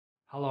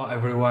Hello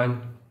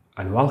everyone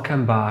and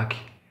welcome back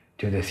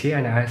to the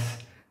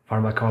CNS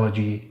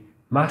Pharmacology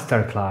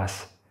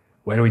Masterclass,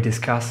 where we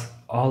discuss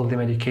all the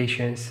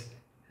medications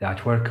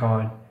that work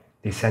on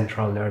the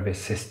central nervous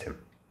system.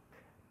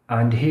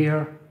 And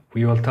here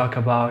we will talk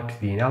about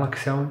the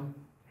naloxone.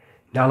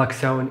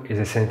 Naloxone is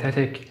a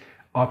synthetic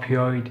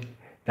opioid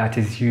that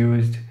is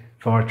used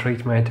for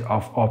treatment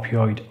of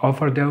opioid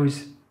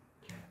overdose.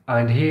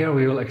 And here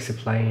we will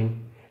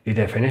explain the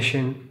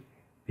definition,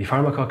 the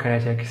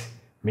pharmacokinetics,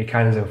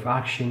 mechanism of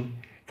action,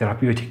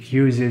 therapeutic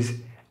uses,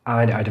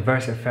 and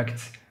adverse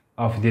effects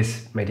of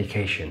this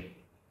medication.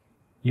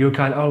 You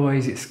can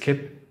always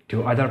skip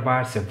to other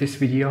parts of this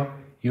video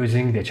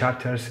using the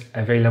chapters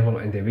available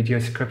in the video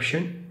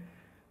description.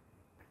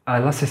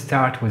 And let's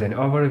start with an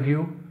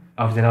overview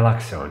of the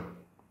naloxone.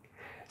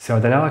 So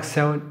the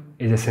naloxone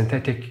is a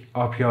synthetic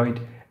opioid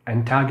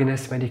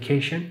antagonist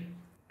medication.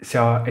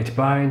 So it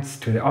binds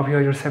to the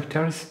opioid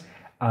receptors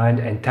and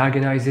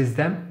antagonizes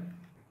them.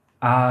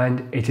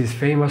 And it is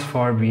famous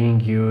for being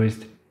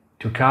used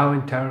to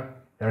counter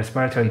the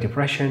respiratory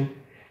depression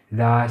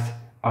that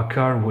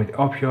occur with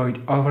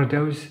opioid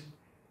overdose.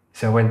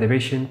 So when the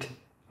patient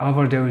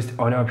overdosed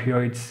on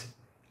opioids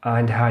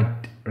and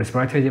had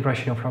respiratory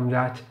depression from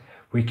that,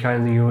 we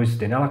can use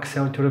the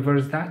naloxone to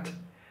reverse that.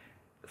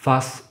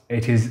 Thus,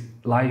 it is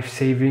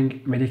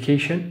life-saving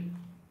medication.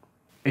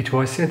 It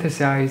was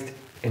synthesized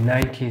in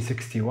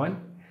 1961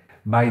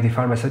 by the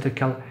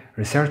pharmaceutical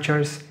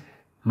researchers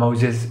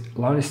Moses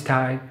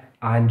Lowenstein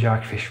and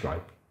Jack Fishman.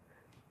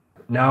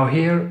 Now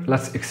here,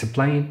 let's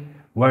explain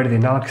where the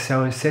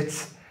naloxone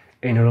sits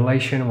in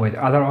relation with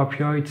other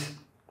opioids.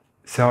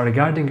 So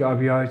regarding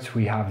opioids,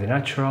 we have the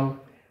natural,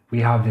 we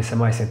have the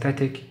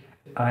semi-synthetic,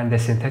 and the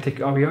synthetic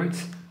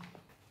opioids.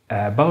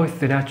 Both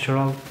the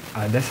natural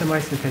and the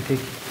semi-synthetic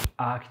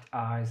act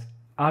as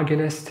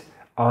agonists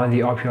on the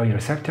opioid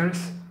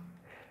receptors.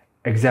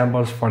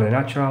 Examples for the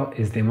natural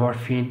is the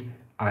morphine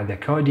and the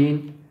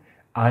codeine,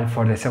 and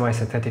for the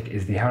semi-synthetic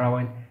is the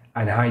heroin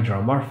and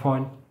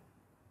hydromorphone.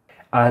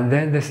 And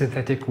then the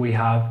synthetic, we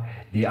have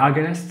the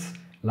agonists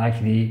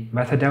like the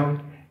methadone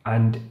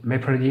and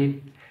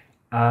meperidine,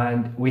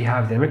 and we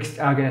have the mixed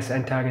agonist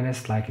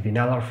antagonists like the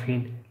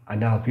nalorphine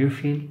and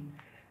nalbuphine,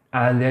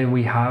 and then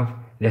we have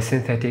the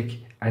synthetic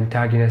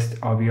antagonist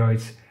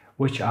opioids,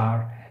 which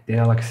are the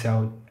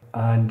naloxone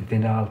and the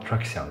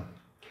naltrexone.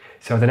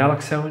 So the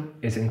naloxone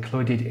is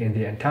included in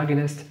the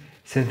antagonist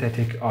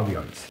synthetic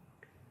opioids.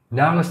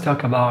 Now let's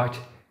talk about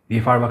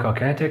the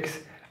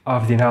pharmacokinetics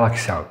of the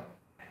naloxone.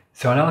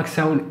 So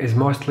naloxone is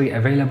mostly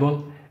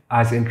available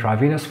as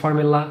intravenous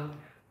formula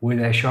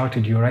with a short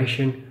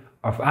duration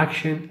of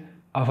action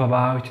of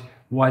about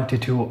 1 to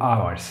 2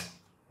 hours.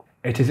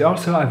 It is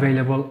also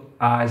available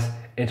as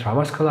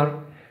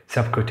intramuscular,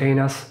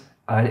 subcutaneous,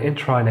 and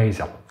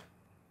intranasal.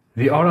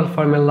 The oral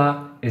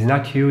formula is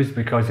not used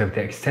because of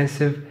the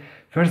extensive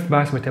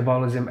first-pass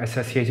metabolism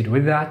associated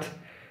with that,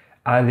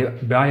 and the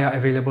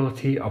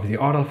bioavailability of the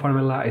oral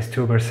formula is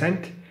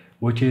 2%,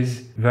 which is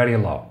very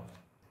low.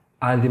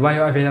 And the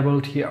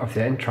bioavailability of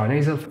the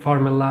intranasal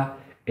formula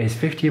is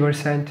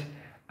 50%,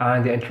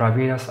 and the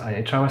intravenous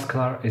and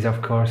intramuscular is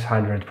of course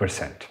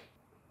 100%.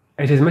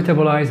 It is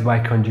metabolized by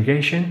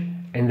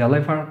conjugation in the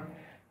liver,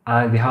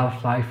 and the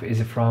half-life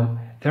is from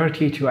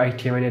 30 to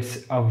 80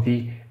 minutes of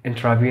the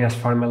intravenous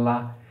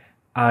formula,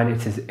 and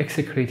it is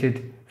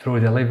excreted through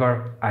the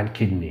liver and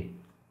kidney.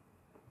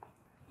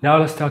 Now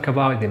let's talk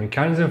about the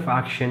mechanism of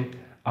action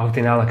of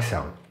the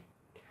naloxone.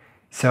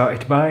 So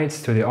it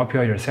binds to the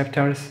opioid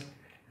receptors,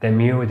 the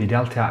mu, the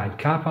delta, and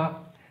kappa,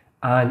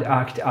 and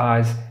act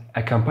as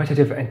a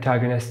competitive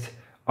antagonist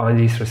on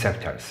these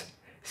receptors.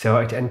 So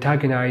it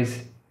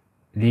antagonizes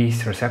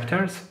these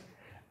receptors,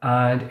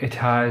 and it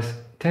has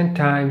 10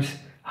 times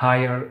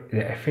higher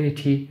the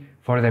affinity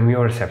for the mu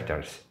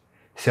receptors.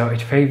 So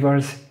it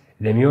favors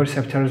the mu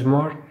receptors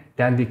more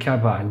than the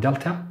kappa and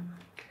delta,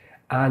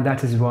 and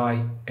that is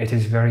why it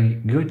is very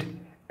good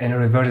in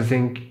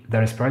reversing the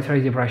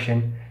respiratory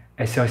depression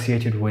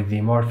associated with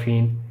the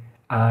morphine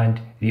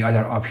and the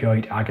other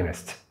opioid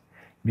agonists.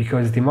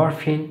 Because the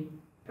morphine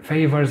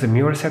favors the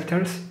mu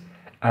receptors,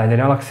 and the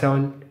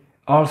naloxone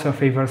also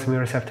favors mu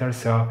receptors.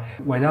 So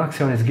when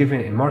naloxone is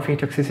given in morphine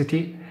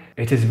toxicity,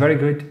 it is very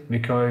good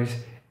because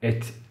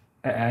it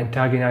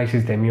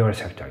antagonizes the mu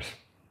receptors.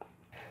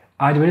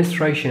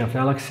 Administration of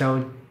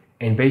naloxone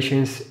in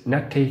patients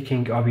not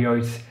taking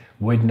opioids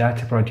would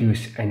not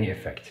produce any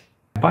effect.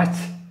 But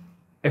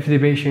if the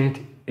patient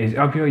is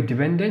opioid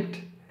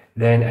dependent,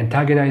 then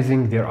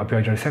antagonizing their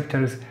opioid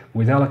receptors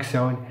with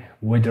naloxone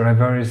would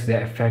reverse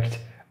the effect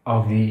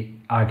of the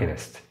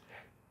agonist,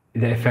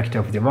 the effect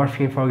of the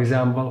morphine, for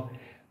example,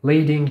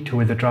 leading to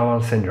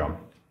withdrawal syndrome.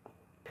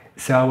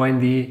 So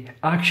when the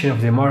action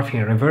of the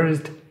morphine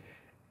reversed,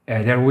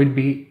 there would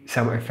be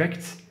some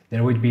effects,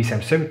 there would be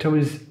some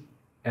symptoms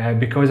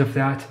because of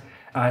that,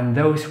 and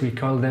those we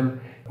call them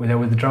the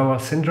withdrawal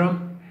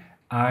syndrome,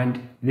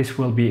 and this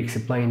will be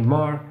explained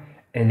more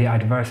in the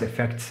adverse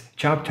effects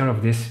chapter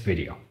of this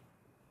video.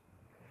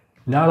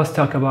 Now let's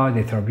talk about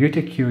the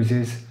therapeutic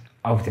uses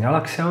of the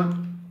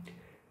naloxone.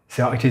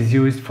 So it is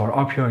used for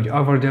opioid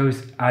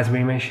overdose, as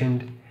we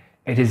mentioned.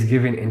 It is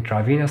given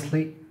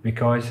intravenously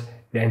because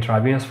the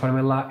intravenous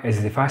formula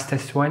is the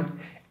fastest one.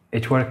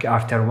 It works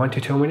after 1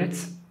 to 2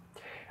 minutes.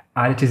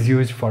 And it is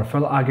used for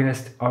full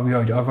agonist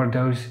opioid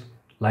overdose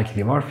like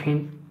the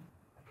morphine.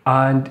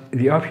 And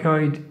the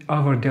opioid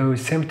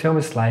overdose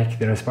symptoms like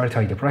the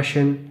respiratory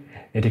depression,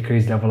 the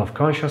decreased level of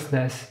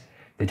consciousness,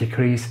 the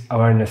decreased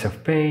awareness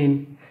of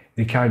pain,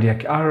 the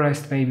cardiac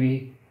arrest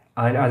maybe,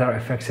 and other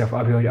effects of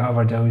opioid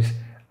overdose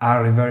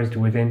are reversed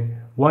within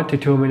 1 to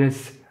 2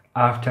 minutes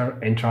after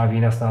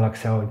intravenous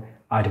naloxone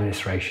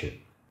administration.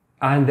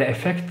 And the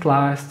effect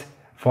lasts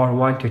for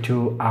 1 to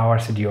 2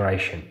 hours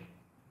duration.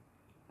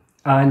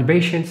 And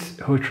patients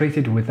who are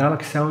treated with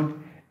naloxone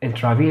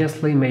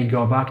intravenously may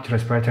go back to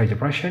respiratory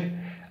depression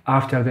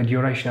after the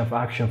duration of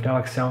action of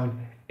naloxone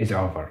is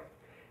over.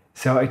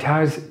 So it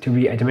has to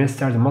be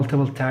administered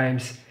multiple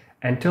times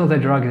until the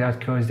drug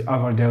that caused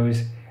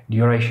overdose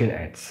duration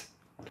ends.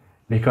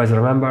 Because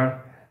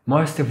remember,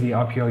 most of the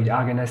opioid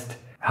agonists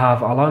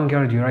have a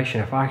longer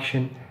duration of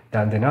action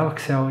than the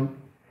naloxone.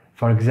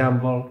 For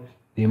example,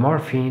 the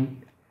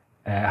morphine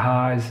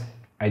has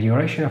a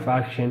duration of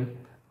action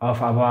of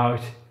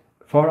about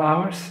 4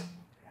 hours,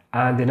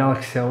 and the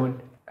naloxone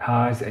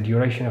has a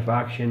duration of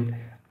action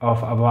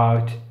of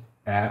about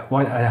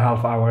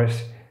 1.5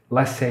 hours,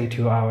 let's say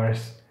 2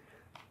 hours.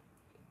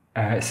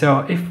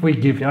 So if we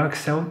give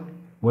naloxone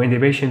when the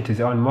patient is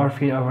on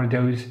morphine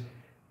overdose,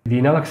 the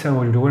naloxone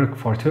would work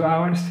for 2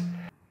 hours,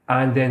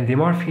 and then the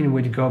morphine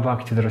would go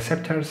back to the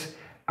receptors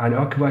and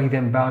occupy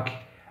them back,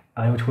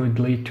 and it would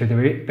lead to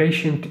the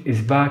patient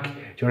is back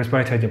to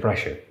respiratory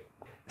depression.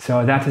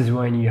 So that is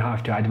when you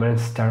have to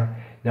administer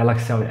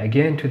naloxone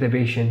again to the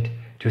patient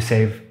to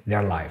save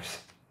their lives.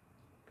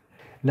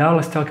 Now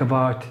let's talk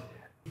about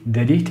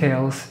the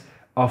details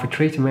of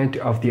treatment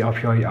of the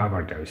opioid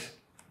overdose.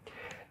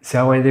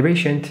 So when the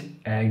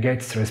patient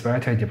gets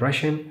respiratory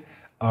depression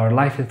or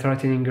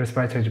life-threatening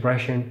respiratory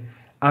depression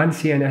and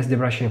CNS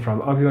depression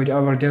from opioid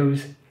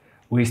overdose,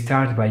 we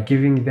start by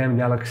giving them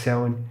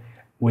naloxone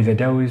with a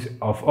dose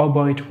of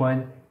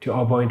 0.1 to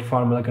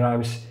 0.4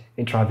 milligrams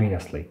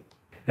intravenously.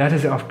 That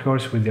is, of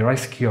course, with the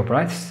rescue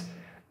breaths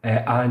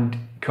and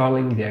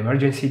calling the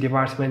emergency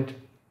department.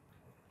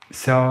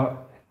 So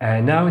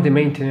now the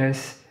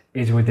maintenance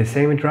is with the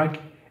same drug,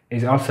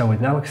 is also with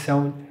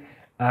naloxone,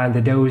 and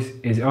the dose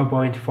is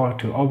 0.4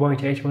 to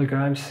 0.8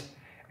 milligrams.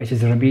 It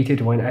is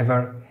repeated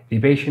whenever the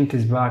patient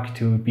is back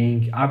to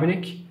being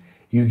apneic.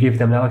 You give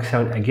them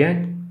naloxone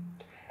again.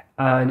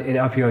 And in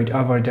opioid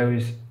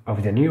overdose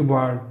of the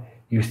newborn,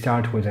 you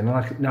start with a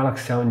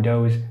naloxone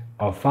dose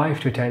of 5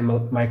 to 10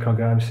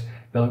 micrograms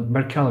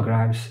per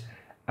kilograms,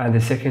 and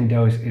the second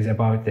dose is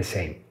about the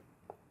same.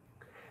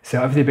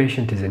 So if the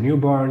patient is a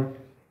newborn,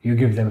 you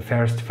give them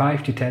first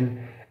 5 to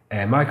 10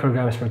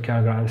 micrograms per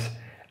kilograms,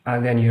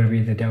 and then you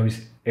repeat the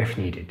dose if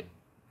needed.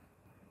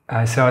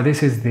 So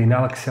this is the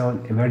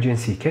naloxone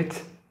emergency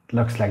kit. It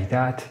looks like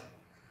that.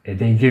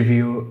 They give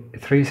you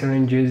 3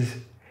 syringes,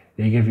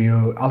 they give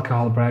you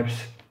alcohol preps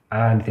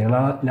and the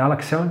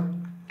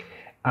naloxone.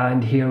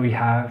 And here we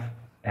have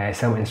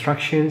some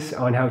instructions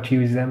on how to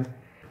use them.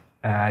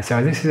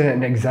 So this is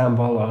an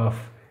example of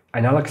a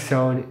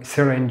naloxone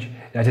syringe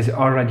that is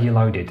already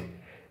loaded.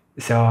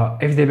 So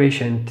if the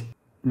patient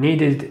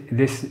needed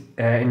this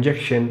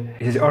injection,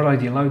 it is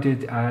already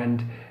loaded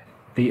and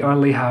they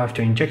only have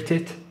to inject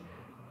it,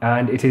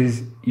 and it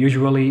is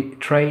usually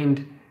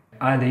trained,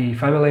 and the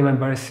family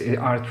members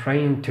are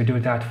trained to do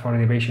that for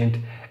the patient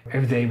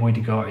if they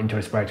would go into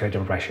respiratory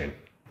depression.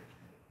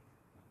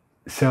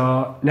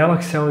 So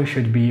naloxone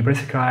should be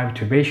prescribed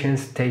to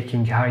patients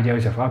taking high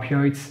dose of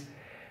opioids,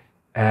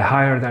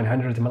 higher than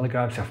 100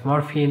 milligrams of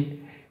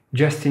morphine.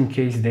 Just in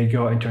case they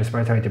go into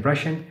respiratory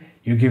depression,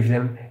 you give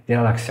them the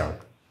naloxone.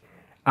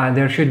 And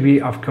there should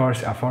be, of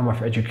course, a form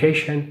of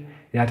education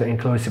that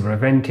includes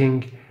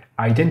preventing,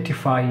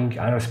 identifying,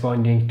 and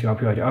responding to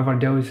opioid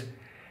overdose.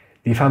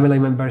 The family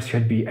members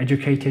should be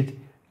educated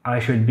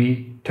and should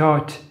be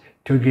taught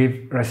to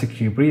give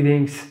rescue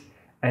breathings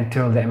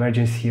until the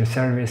emergency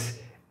service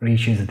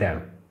reaches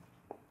them.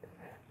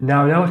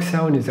 Now,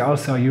 naloxone is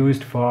also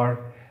used for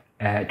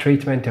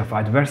treatment of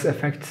adverse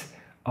effects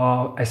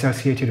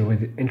associated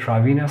with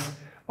intravenous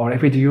or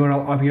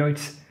epidural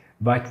opioids,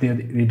 but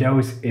the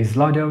dose is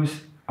low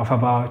dose of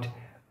about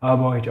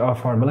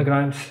 0.04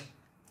 milligrams,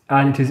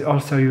 and it is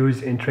also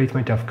used in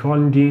treatment of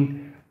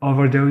clonidine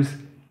overdose.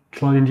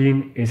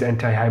 Clonidine is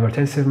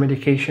antihypertensive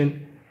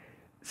medication,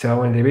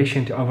 so when the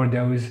patient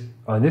overdoses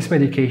on this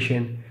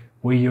medication,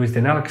 we use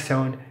the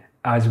naloxone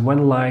as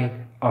one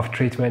line of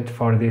treatment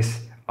for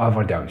this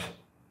overdose.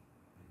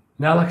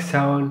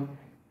 Naloxone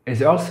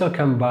is also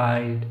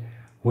combined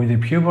with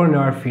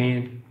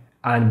buprenorphine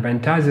and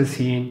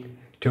pentazocine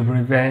to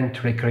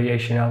prevent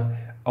recreational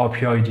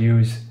opioid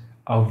use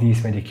of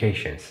these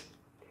medications,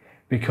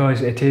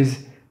 because it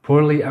is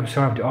poorly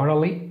absorbed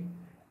orally,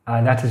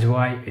 and that is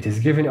why it is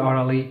given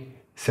orally,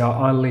 so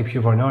only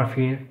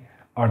buprenorphine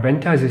or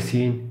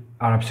pentazocine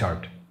are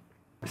absorbed.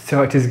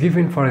 So it is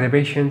given for the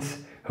patients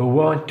who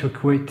want to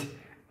quit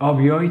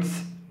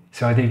opioids.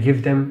 So they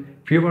give them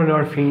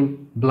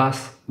buprenorphine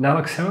plus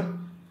naloxone.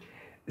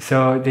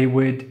 So they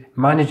would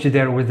manage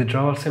their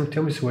withdrawal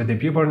symptoms with the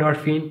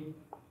buprenorphine,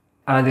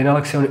 and the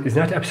naloxone is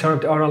not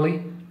absorbed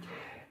orally.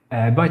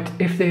 But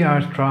if they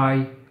are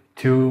trying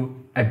to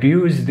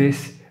abuse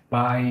this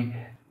by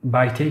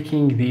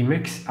taking the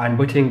mix and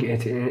putting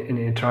it in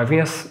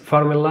intravenous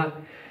formula,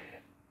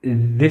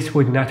 this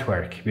would not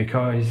work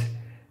because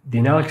the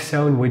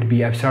naloxone would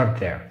be absorbed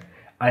there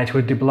and it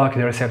would block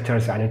the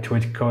receptors and it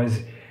would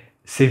cause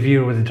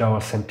severe withdrawal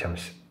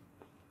symptoms.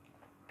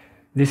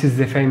 This is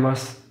the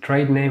famous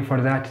trade name for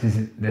that,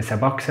 is the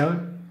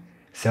Suboxone.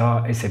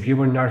 So it's a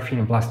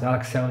buprenorphine plus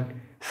naloxone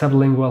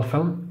sublingual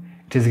film.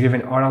 It is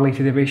given orally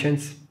to the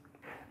patients.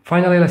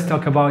 Finally, let's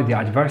talk about the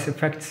adverse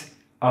effects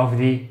of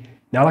the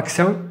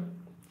naloxone.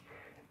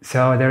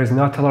 So there is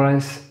no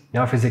tolerance,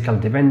 no physical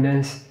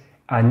dependence,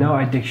 and no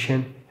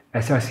addiction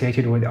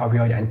associated with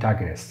opioid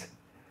antagonists.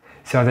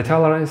 So the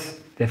tolerance,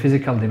 the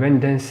physical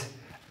dependence,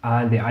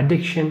 and the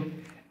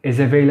addiction is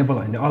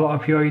available in all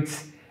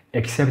opioids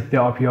except the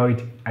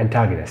opioid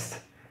antagonists.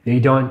 They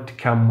don't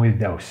come with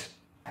those.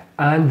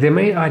 And the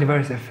main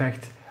adverse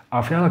effect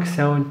of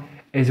naloxone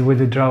is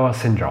withdrawal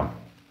syndrome.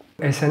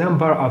 It's a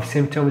number of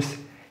symptoms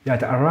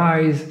that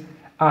arise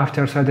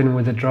after sudden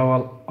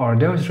withdrawal or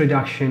dose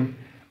reduction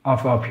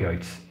of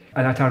opioids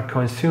and that are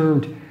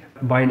consumed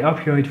by an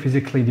opioid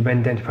physically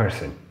dependent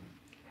person.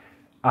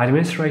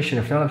 Administration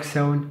of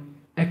naloxone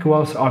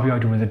equals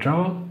opioid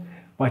withdrawal,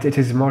 but it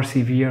is more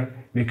severe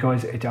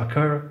because it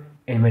occurs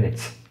in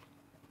minutes.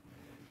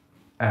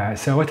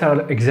 So what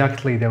are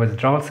exactly the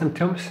withdrawal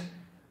symptoms?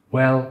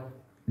 Well,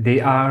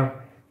 they are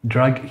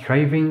drug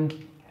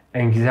craving,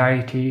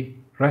 anxiety,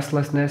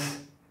 restlessness,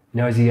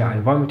 nausea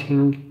and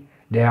vomiting,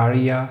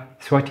 diarrhea,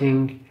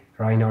 sweating,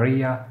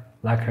 rhinorrhea,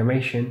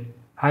 lacrimation,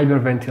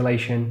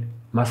 hyperventilation,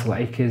 muscle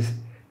aches,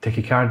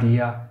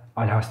 tachycardia,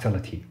 and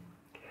hostility.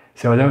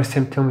 So those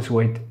symptoms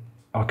would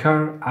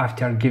occur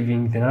after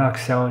giving the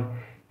naloxone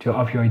to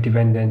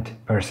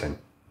opioid-dependent person.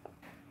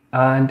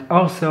 And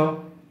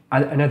also,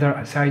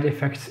 another side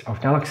effects of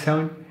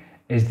naloxone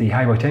is the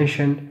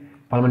hypotension,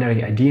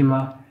 pulmonary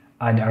edema,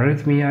 and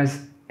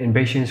arrhythmias in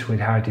patients with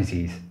heart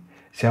disease.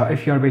 So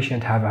if your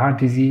patient have a heart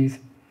disease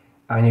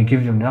and you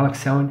give them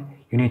naloxone,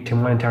 you need to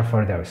monitor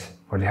for those,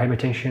 for the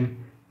hypertension,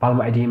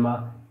 pulmonary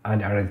edema,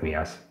 and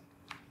arrhythmias.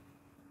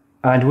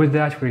 And with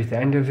that, we're at the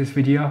end of this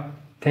video.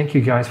 Thank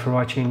you guys for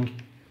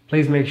watching.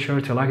 Please make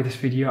sure to like this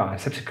video and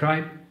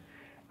subscribe.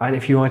 And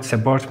if you want to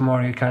support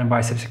more, you can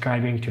by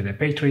subscribing to the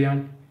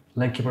Patreon,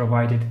 link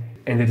provided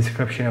in the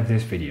description of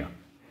this video.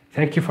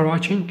 Thank you for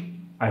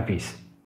watching and peace.